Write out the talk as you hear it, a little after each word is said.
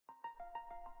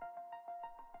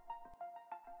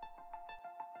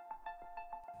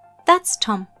That's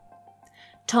Tom.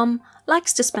 Tom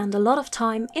likes to spend a lot of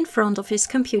time in front of his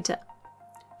computer.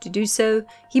 To do so,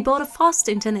 he bought a fast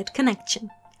internet connection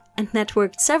and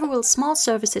networked several small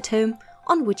servers at home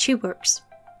on which he works.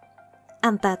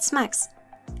 And that's Max.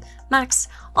 Max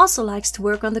also likes to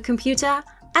work on the computer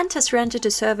and has rented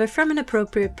a server from an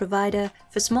appropriate provider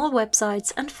for small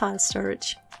websites and file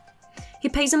storage. He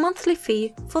pays a monthly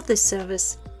fee for this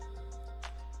service.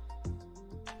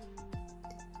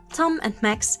 Tom and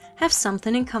Max have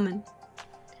something in common.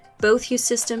 Both use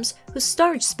systems whose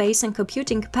storage space and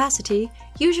computing capacity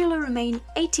usually remain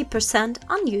 80%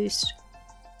 unused.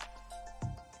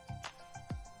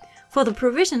 For the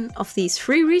provision of these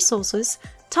free resources,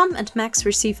 Tom and Max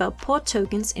receive our port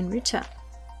tokens in return.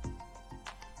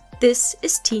 This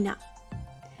is Tina.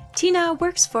 Tina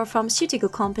works for a pharmaceutical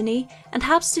company and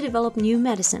helps to develop new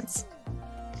medicines.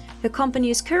 Her company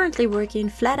is currently working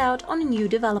flat out on a new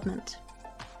development.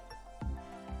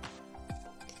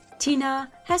 Tina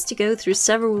has to go through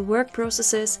several work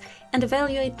processes and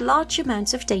evaluate large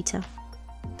amounts of data.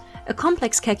 A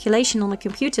complex calculation on a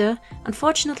computer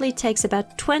unfortunately takes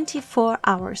about 24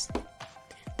 hours.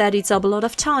 That eats up a lot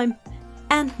of time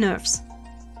and nerves.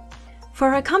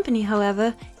 For her company,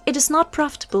 however, it is not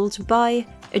profitable to buy,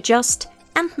 adjust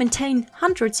and maintain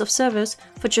hundreds of servers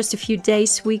for just a few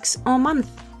days, weeks or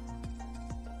months.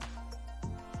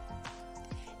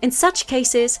 In such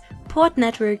cases, Port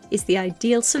Network is the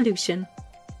ideal solution.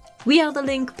 We are the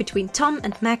link between Tom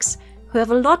and Max, who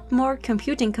have a lot more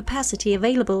computing capacity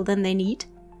available than they need,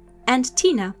 and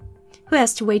Tina, who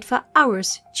has to wait for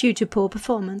hours due to poor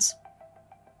performance.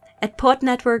 At Port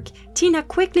Network, Tina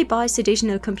quickly buys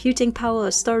additional computing power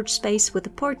or storage space with a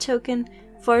port token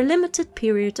for a limited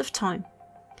period of time.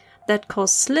 That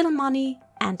costs little money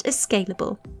and is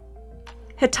scalable.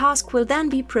 Her task will then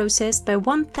be processed by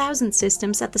 1000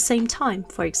 systems at the same time,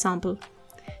 for example.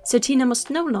 So Tina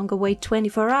must no longer wait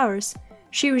 24 hours.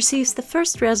 She receives the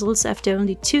first results after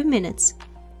only 2 minutes.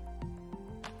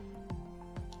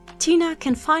 Tina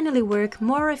can finally work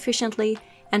more efficiently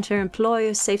and her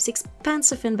employer saves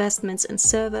expensive investments in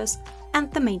servers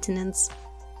and the maintenance.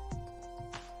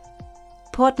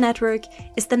 Port Network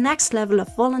is the next level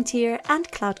of volunteer and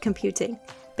cloud computing,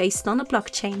 based on a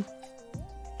blockchain.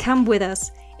 Come with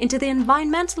us into the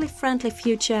environmentally friendly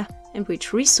future in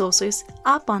which resources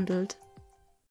are bundled.